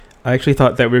I actually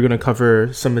thought that we were going to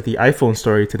cover some of the iPhone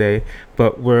story today,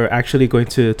 but we're actually going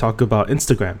to talk about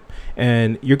Instagram.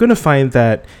 And you're going to find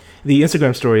that the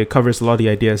Instagram story covers a lot of the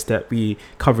ideas that we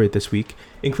covered this week,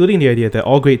 including the idea that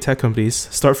all great tech companies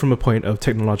start from a point of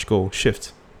technological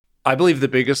shift. I believe the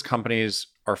biggest companies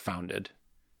are founded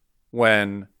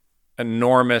when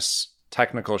enormous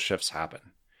technical shifts happen.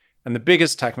 And the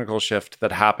biggest technical shift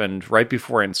that happened right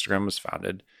before Instagram was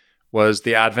founded was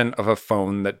the advent of a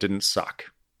phone that didn't suck.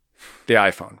 The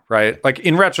iPhone, right? Like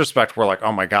in retrospect, we're like,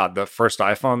 oh my God, the first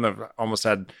iPhone that almost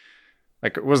had,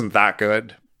 like, it wasn't that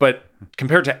good. But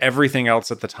compared to everything else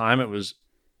at the time, it was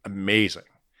amazing.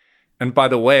 And by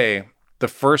the way, the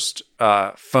first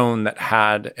phone that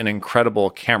had an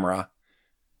incredible camera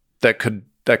that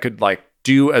could like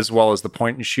do as well as the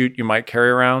point and shoot you might carry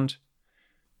around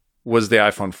was the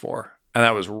iPhone 4. And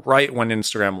that was right when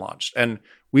Instagram launched. And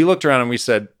we looked around and we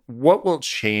said, what will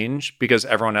change because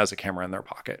everyone has a camera in their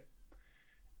pocket?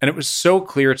 And it was so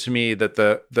clear to me that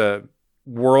the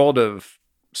world of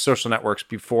social networks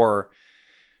before,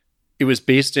 it was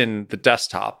based in the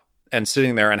desktop and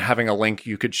sitting there and having a link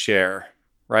you could share,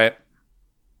 right?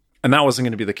 And that wasn't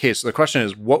going to be the case. So the question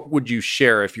is, what would you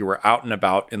share if you were out and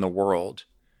about in the world?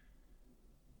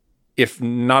 If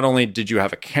not only did you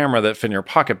have a camera that fit in your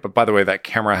pocket, but by the way, that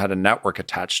camera had a network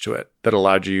attached to it that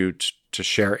allowed you to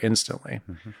share instantly.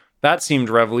 Mm-hmm. That seemed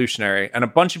revolutionary. And a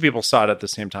bunch of people saw it at the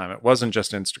same time. It wasn't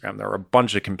just Instagram. There were a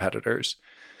bunch of competitors.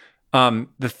 The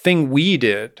thing we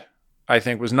did, I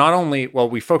think, was not only, well,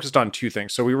 we focused on two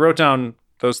things. So we wrote down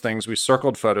those things. We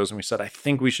circled photos and we said, I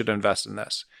think we should invest in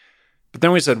this. But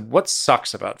then we said, what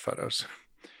sucks about photos?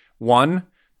 One,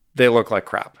 they look like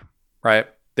crap, right?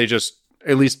 They just,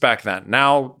 at least back then.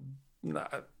 Now,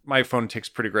 my phone takes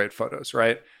pretty great photos,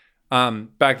 right?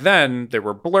 Back then, they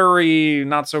were blurry,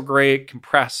 not so great,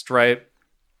 compressed, right?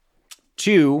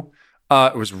 Two,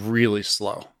 it was really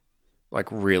slow, like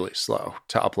really slow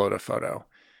to upload a photo.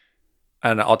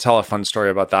 And I'll tell a fun story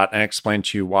about that and explain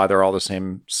to you why they're all the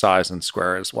same size and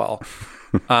square as well.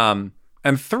 And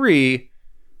three,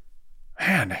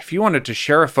 man, if you wanted to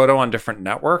share a photo on different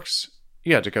networks,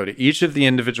 you had to go to each of the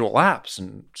individual apps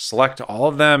and select all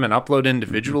of them and upload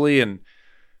individually. And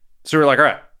so we're like, all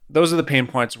right, those are the pain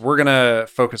points. We're going to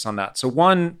focus on that. So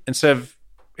one, instead of,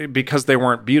 because they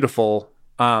weren't beautiful,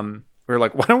 we were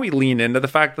like, why don't we lean into the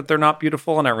fact that they're not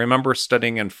beautiful? And I remember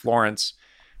studying in Florence.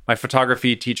 My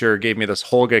photography teacher gave me this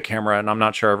Holga camera, and I'm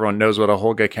not sure everyone knows what a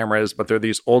Holga camera is, but they're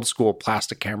these old school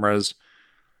plastic cameras.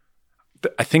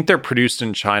 I think they're produced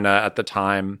in China at the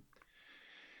time.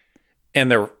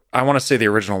 And I want to say the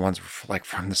original ones were like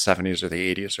from the 70s or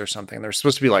the 80s or something. They're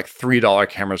supposed to be like $3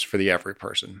 cameras for the every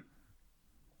person.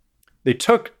 They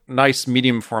took nice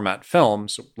medium format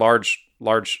films, large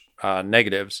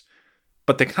negatives,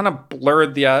 but they kind of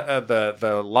blurred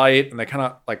the light, and they kind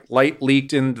of like light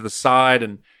leaked into the side.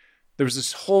 And there was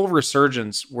this whole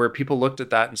resurgence where people looked at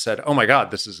that and said, oh my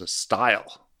God, this is a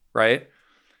style, right?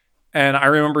 And I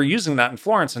remember using that in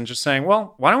Florence and just saying,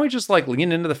 well, why don't we just like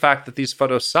lean into the fact that these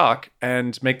photos suck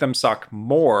and make them suck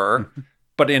more,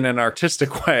 but in an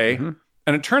artistic way. Mm-hmm.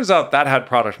 And it turns out that had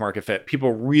product market fit.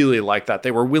 People really liked that.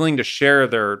 They were willing to share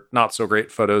their not so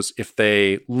great photos if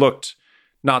they looked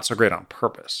not so great on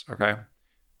purpose. Okay.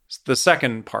 The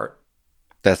second part.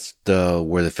 That's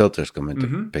where the filters come into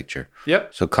the picture.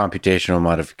 Yep. So computational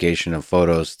modification of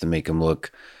photos to make them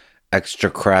look extra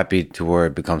crappy to where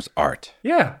it becomes art.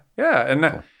 Yeah. Yeah. And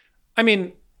cool. I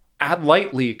mean, add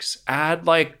light leaks, add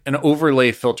like an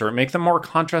overlay filter, make them more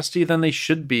contrasty than they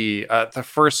should be. The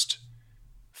first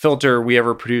filter we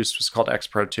ever produced was called X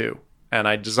Pro 2. And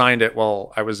I designed it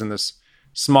while I was in this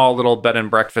small little bed and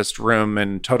breakfast room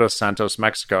in Todos Santos,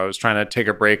 Mexico. I was trying to take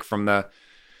a break from the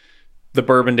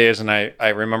bourbon days. And I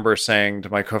remember saying to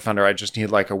my co-founder, I just need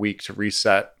like a week to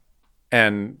reset.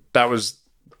 And that was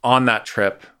on that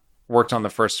trip, worked on the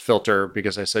first filter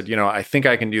because I said, I think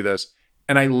I can do this.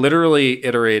 And I literally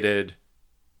iterated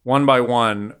one by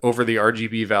one over the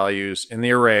RGB values in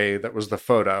the array that was the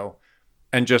photo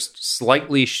and just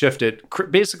slightly shifted.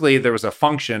 Basically, there was a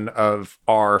function of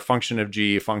R, function of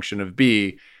G, function of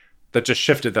B that just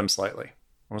shifted them slightly.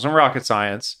 It wasn't rocket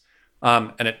science.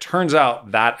 And it turns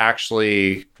out that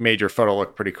actually made your photo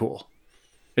look pretty cool.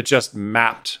 It just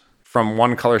mapped from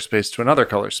one color space to another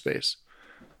color space.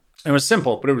 It was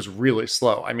simple, but it was really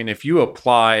slow. I mean, if you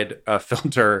applied a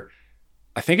filter,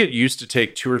 I think it used to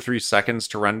take 2 or 3 seconds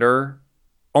to render.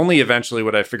 Only eventually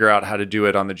would I figure out how to do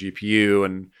it on the GPU.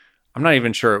 And I'm not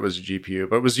even sure it was a GPU,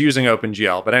 but it was using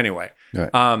OpenGL. But anyway, right.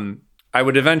 I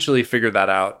would eventually figure that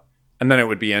out, and then it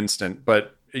would be instant.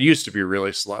 But it used to be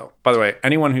really slow. By the way,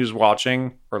 anyone who's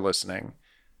watching or listening,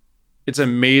 it's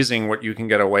amazing what you can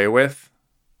get away with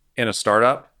in a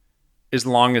startup as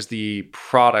long as the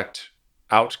product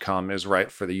outcome is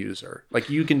right for the user. Like,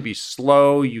 you can be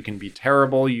slow, you can be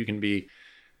terrible, you can be,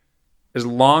 as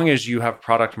long as you have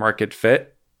product market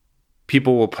fit,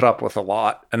 people will put up with a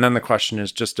lot. And then the question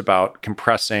is just about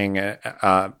compressing,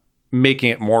 making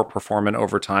it more performant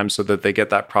over time so that they get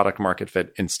that product market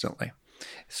fit instantly.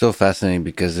 So fascinating,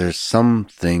 because there's some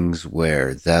things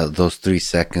where those 3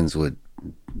 seconds would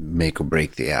make or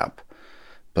break the app,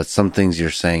 but some things you're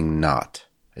saying not.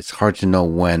 It's hard to know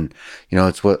when.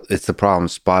 It's the problem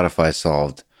Spotify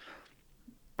solved,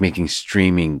 making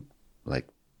streaming like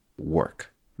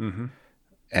work. Mm-hmm.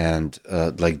 And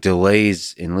like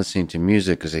delays in listening to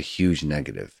music is a huge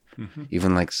negative,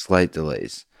 even like slight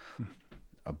delays.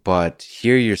 But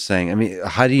here you're saying, I mean,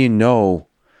 how do you know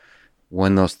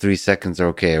when those 3 seconds are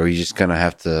okay? Or are you just going to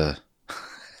have to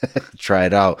try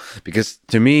it out? Because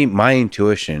to me, my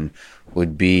intuition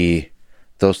would be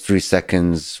those 3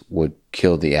 seconds would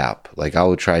kill the app. Like, I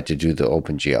would try to do the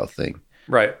OpenGL thing.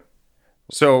 Right.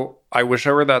 So I wish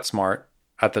I were that smart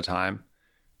at the time.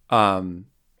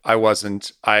 I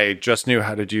wasn't. I just knew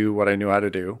how to do what I knew how to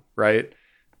do, right?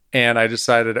 And I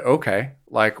decided, okay,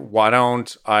 like, why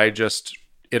don't I just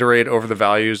iterate over the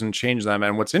values and change them?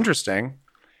 And what's interesting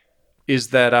is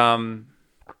that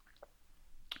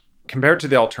compared to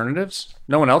the alternatives,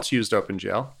 no one else used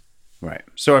OpenGL. Right.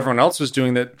 So everyone else was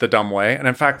doing it the dumb way. And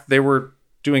in fact, they were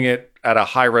doing it at a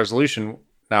high resolution.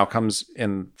 Now comes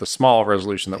in the small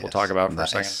resolution that we'll talk about for a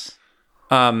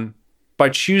second. By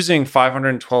choosing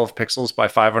 512 pixels by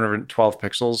 512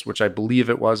 pixels, which I believe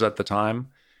it was at the time,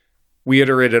 we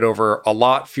iterated over a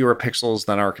lot fewer pixels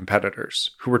than our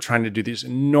competitors who were trying to do these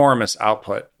enormous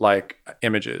output like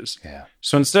images. Yeah.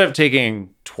 So instead of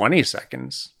taking 20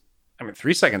 seconds,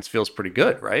 3 seconds feels pretty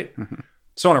good, right?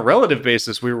 So on a relative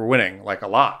basis, we were winning like a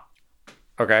lot.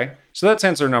 Okay. So that's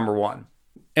answer number one.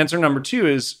 Answer number two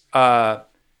is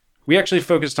we actually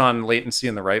focused on latency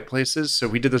in the right places. So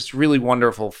we did this really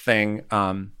wonderful thing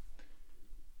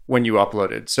when you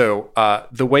uploaded. So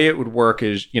the way it would work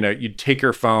is, you'd take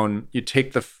your phone, you'd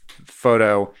take the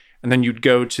photo, and then you'd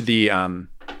go to the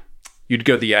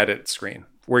edit screen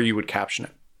where you would caption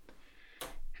it.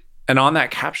 And on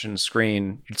that caption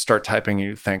screen, you'd start typing and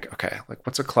you'd think, okay, like,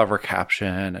 what's a clever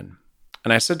caption?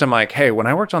 And I said to Mike, hey, when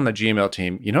I worked on the Gmail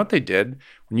team, you know what they did?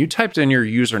 When you typed in your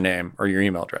username or your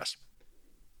email address,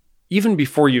 even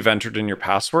before you've entered in your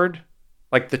password,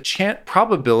 like the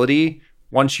probability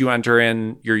once you enter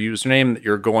in your username that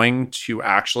you're going to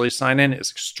actually sign in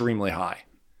is extremely high.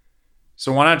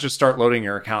 So why not just start loading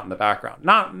your account in the background?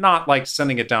 Not like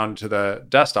sending it down to the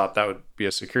desktop. That would be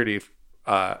a security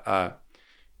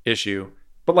issue.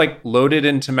 But like load it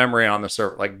into memory on the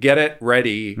server. Like get it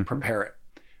ready, prepare it.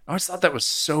 I always thought that was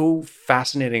so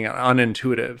fascinating and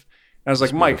unintuitive. And I was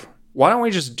like, Mike, why don't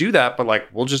we just do that? But like,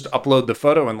 we'll just upload the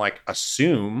photo and like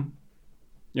assume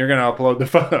you're going to upload the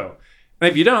photo. And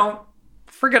if you don't,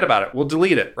 forget about it. We'll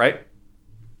delete it, right?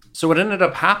 So what ended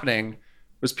up happening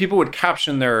was people would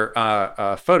caption their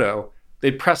photo.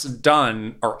 They'd press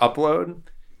done or upload,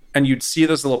 and you'd see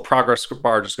this little progress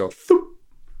bar just go, thoop,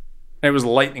 and it was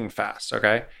lightning fast,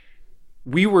 okay?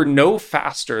 We were no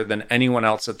faster than anyone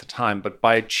else at the time, but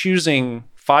by choosing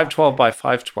 512 by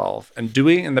 512 and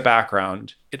doing it in the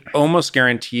background, it almost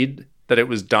guaranteed that it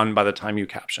was done by the time you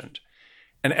captioned.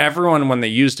 And everyone, when they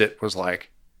used it, was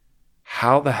like,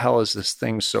 how the hell is this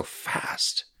thing so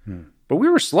fast? But we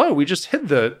were slow. We just hid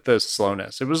the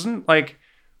slowness. It wasn't like,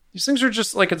 these things are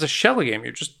just like, it's a shell game.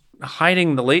 You're just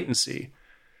hiding the latency.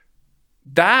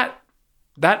 That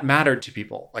mattered to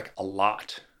people like a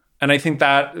lot. And I think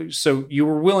that, so you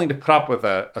were willing to put up with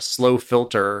a slow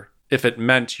filter if it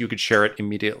meant you could share it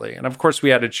immediately. And of course,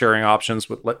 we added sharing options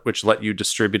which let you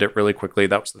distribute it really quickly.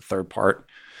 That was the third part.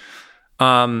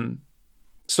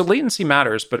 So latency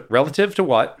matters, but relative to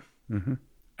what? Mm-hmm.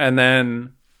 And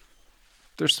then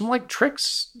there's some like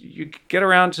tricks you could get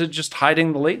around to just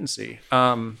hiding the latency.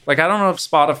 Like, I don't know if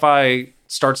Spotify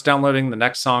starts downloading the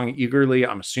next song eagerly.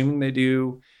 I'm assuming they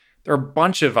do. There are a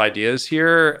bunch of ideas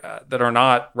here that are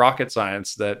not rocket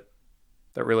science that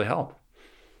really help.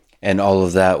 And all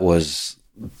of that was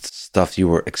stuff you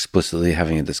were explicitly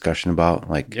having a discussion about,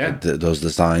 like those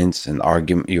designs and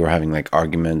argument. You were having like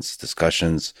arguments,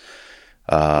 discussions.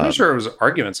 I'm not sure it was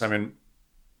arguments. I mean,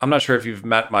 I'm not sure if you've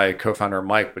met my co-founder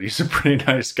Mike, but he's a pretty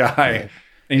nice guy, and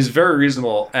he's very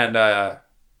reasonable. And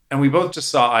we both just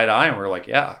saw eye to eye, and we were like,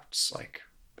 yeah, just like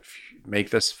if you make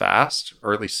this fast,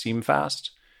 or at least seem fast,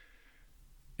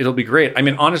 it'll be great. I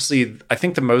mean, honestly, I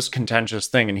think the most contentious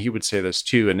thing, and he would say this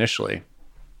too initially,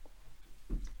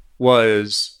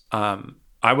 was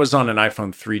I was on an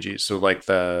iPhone 3G, so like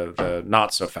the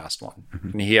not so fast one.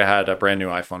 And he had a brand new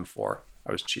iPhone 4.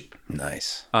 I was cheap.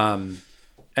 Nice. And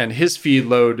his feed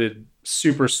loaded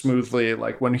super smoothly.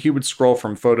 Like when he would scroll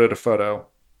from photo to photo,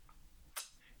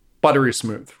 buttery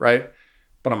smooth, right?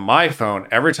 But on my phone,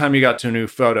 every time you got to a new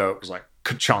photo, it was like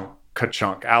ka-chunk,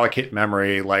 ka-chunk, allocate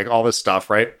memory, like all this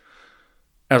stuff, right?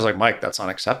 I was like, Mike, that's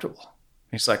unacceptable.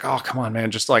 He's like, oh, come on,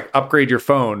 man. Just like upgrade your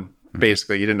phone.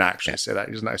 Basically, he didn't actually say that.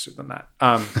 He was nicer than that.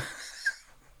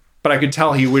 But I could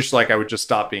tell he wished like I would just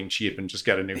stop being cheap and just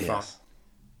get a new phone.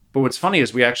 But what's funny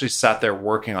is we actually sat there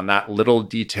working on that little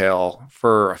detail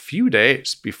for a few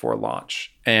days before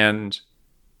launch. And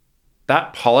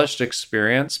that polished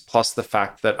experience, plus the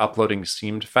fact that uploading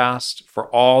seemed fast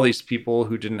for all these people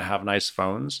who didn't have nice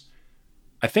phones,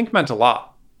 I think meant a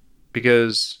lot.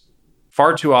 Because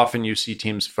far too often you see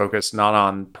teams focus not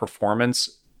on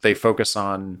performance, they focus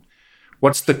on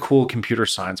what's the cool computer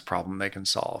science problem they can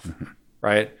solve,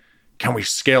 right? Can we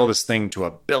scale this thing to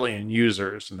 1 billion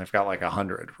users? And they've got like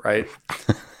 100, right?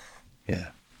 Yeah.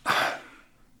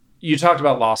 You talked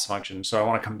about loss function, so I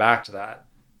want to come back to that.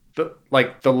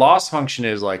 The loss function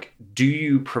is like, do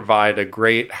you provide a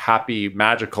great, happy,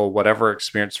 magical, whatever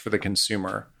experience for the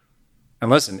consumer? And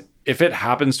listen, if it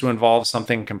happens to involve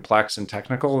something complex and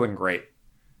technical, then great.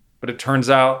 But it turns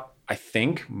out, I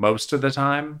think most of the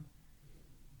time,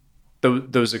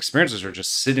 those experiences are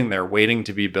just sitting there waiting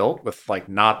to be built with like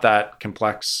not that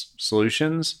complex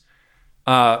solutions.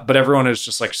 But everyone is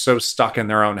just like so stuck in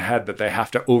their own head that they have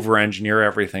to over-engineer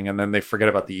everything, and then they forget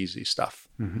about the easy stuff.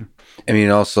 Mm-hmm. I mean,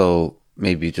 also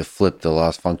maybe to flip the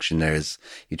loss function there is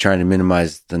you're trying to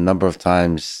minimize the number of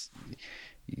times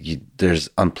there's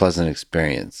unpleasant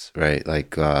experience, right?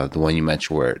 Like the one you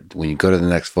mentioned where when you go to the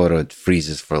next photo, it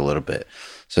freezes for a little bit.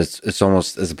 So it's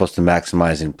almost, as opposed to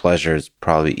maximizing pleasure, it's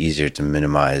probably easier to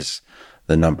minimize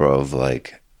the number of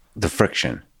like the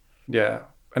friction. Yeah.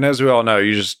 And as we all know,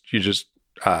 you just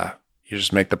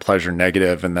make the pleasure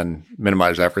negative and then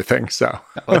minimize everything. So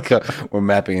like, we're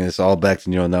mapping this all back to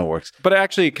neural networks. But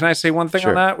actually, can I say one thing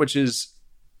Sure. on that, which is,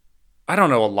 I don't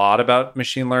know a lot about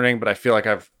machine learning, but I feel like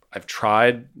I've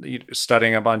tried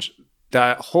studying a bunch.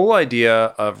 That whole idea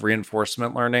of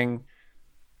reinforcement learning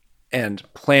and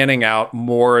planning out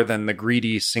more than the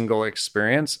greedy single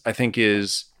experience, I think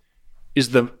is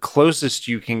the closest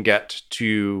you can get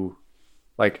to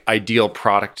like ideal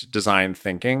product design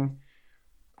thinking,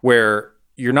 where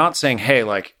you're not saying, hey,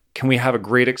 like, can we have a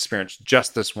great experience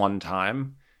just this one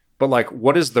time? But like,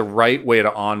 what is the right way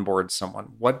to onboard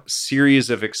someone? What series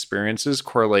of experiences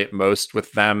correlate most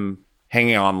with them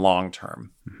hanging on long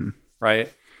term,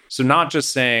 right? So not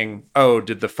just saying, oh,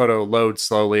 did the photo load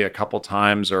slowly a couple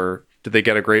times, or did they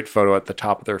get a great photo at the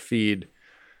top of their feed?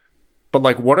 But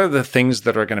like, what are the things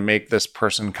that are going to make this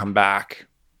person come back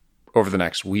over the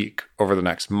next week, over the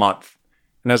next month?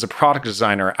 And as a product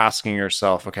designer, asking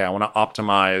yourself, okay, I want to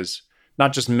optimize,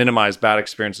 not just minimize bad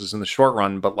experiences in the short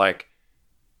run, but like,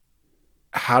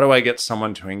 how do I get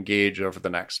someone to engage over the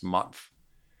next month?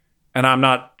 And I'm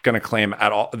not going to claim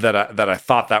at all that I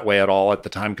thought that way at all at the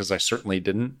time, because I certainly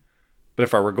didn't. But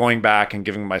if I were going back and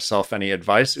giving myself any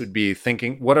advice, it would be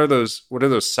thinking, what are those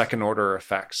second order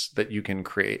effects that you can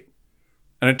create?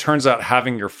 And it turns out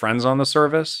having your friends on the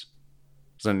service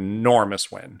is an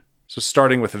enormous win. So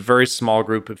starting with a very small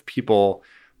group of people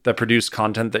that produce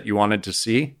content that you wanted to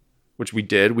see, which we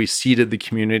did, we seeded the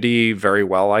community very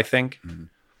well, I think,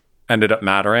 ended up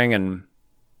mattering. And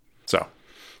so.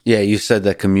 Yeah, you said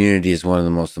that community is one of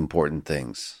the most important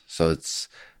things. So it's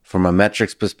from a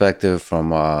metrics perspective, from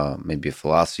maybe a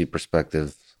philosophy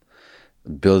perspective,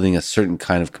 building a certain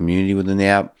kind of community within the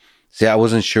app. See, I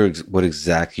wasn't sure what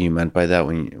exactly you meant by that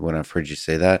when I've heard you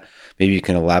say that. Maybe you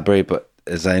can elaborate, but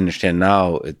as I understand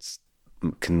now, it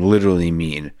can literally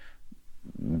mean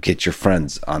get your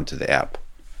friends onto the app.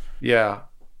 Yeah.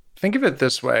 Think of it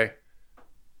this way.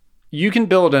 You can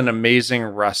build an amazing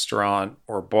restaurant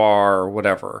or bar or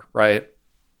whatever, right?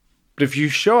 But if you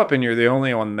show up and you're the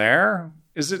only one there,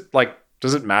 is it like,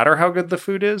 does it matter how good the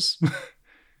food is?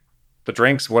 The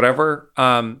drinks, whatever?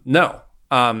 No.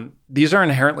 These are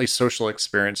inherently social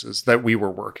experiences that we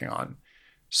were working on.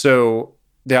 So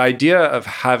the idea of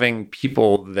having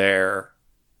people there,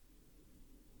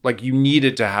 like you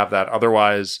needed to have that.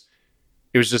 Otherwise,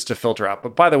 it was just a filter out.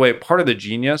 But by the way, part of the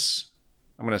genius,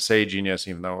 I'm going to say genius,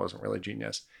 even though it wasn't really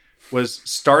genius, was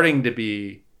starting to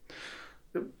be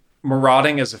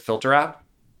marauding as a filter app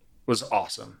was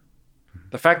awesome.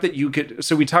 The fact that you could,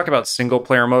 so we talk about single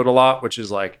player mode a lot, which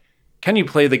is like, can you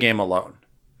play the game alone?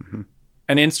 Mm-hmm.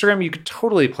 And Instagram, you could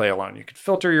totally play alone. You could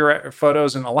filter your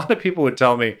photos. And a lot of people would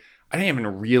tell me, I didn't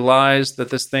even realize that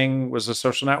this thing was a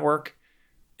social network.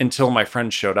 until my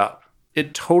friend showed up.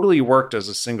 It totally worked as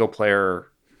a single player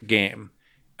game.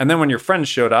 And then when your friends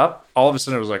showed up, all of a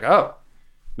sudden it was like, oh,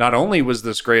 not only was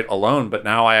this great alone, but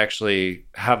now I actually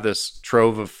have this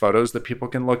trove of photos that people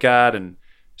can look at and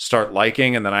start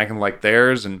liking, and then I can like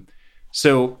theirs. And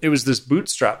so it was this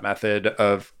bootstrap method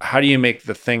of how do you make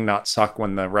the thing not suck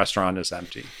when the restaurant is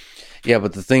empty? Yeah,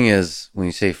 but the thing is, when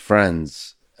you say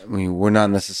friends, I mean, we're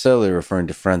not necessarily referring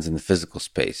to friends in the physical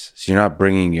space. So you're not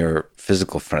bringing your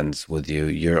physical friends with you.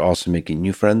 You're also making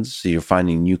new friends. So you're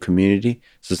finding new community.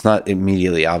 So it's not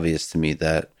immediately obvious to me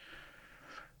that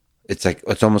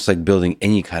it's almost like building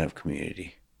any kind of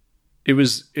community. It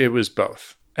was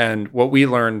both. And what we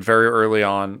learned very early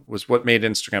on was what made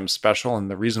Instagram special and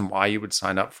the reason why you would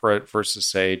sign up for it versus,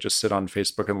 say, just sit on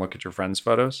Facebook and look at your friends'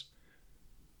 photos.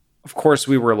 Of course,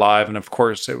 we were live, and of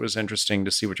course, it was interesting to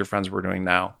see what your friends were doing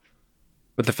now.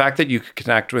 But the fact that you could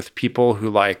connect with people who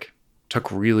like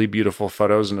took really beautiful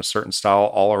photos in a certain style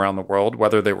all around the world,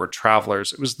 whether they were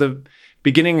travelers, it was the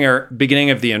beginning of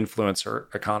the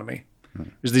influencer economy.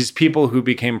 There's these people who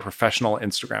became professional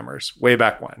Instagrammers way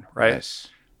back when, right? Nice.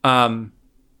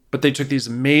 But they took these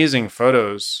amazing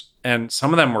photos, and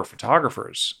some of them were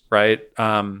photographers, right?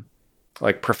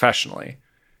 Like professionally.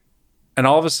 And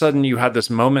all of a sudden you had this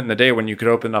moment in the day when you could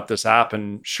open up this app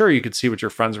and sure, you could see what your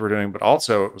friends were doing, but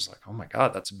also it was like, oh my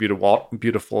God, that's a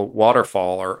beautiful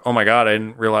waterfall. Or, oh my God, I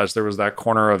didn't realize there was that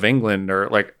corner of England, or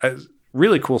like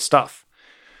really cool stuff.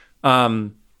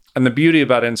 And the beauty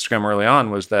about Instagram early on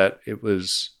was that it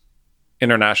was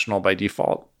international by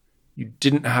default. You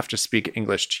didn't have to speak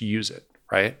English to use it,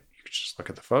 right? You could just look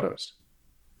at the photos.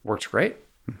 Worked great.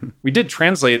 We did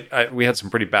translate. We had some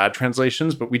pretty bad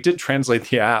translations, but we did translate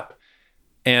the app.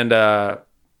 And,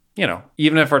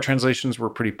 even if our translations were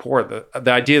pretty poor,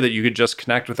 the idea that you could just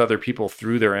connect with other people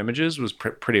through their images was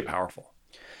pretty powerful.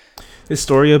 This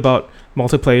story about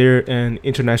multiplayer and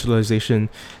internationalization,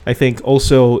 I think,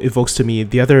 also evokes to me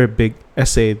the other big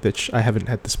essay that I haven't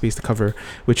had the space to cover,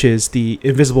 which is the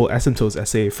Invisible Asymptotes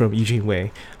essay from Eugene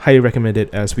Wei. Highly recommend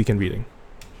it as weekend reading.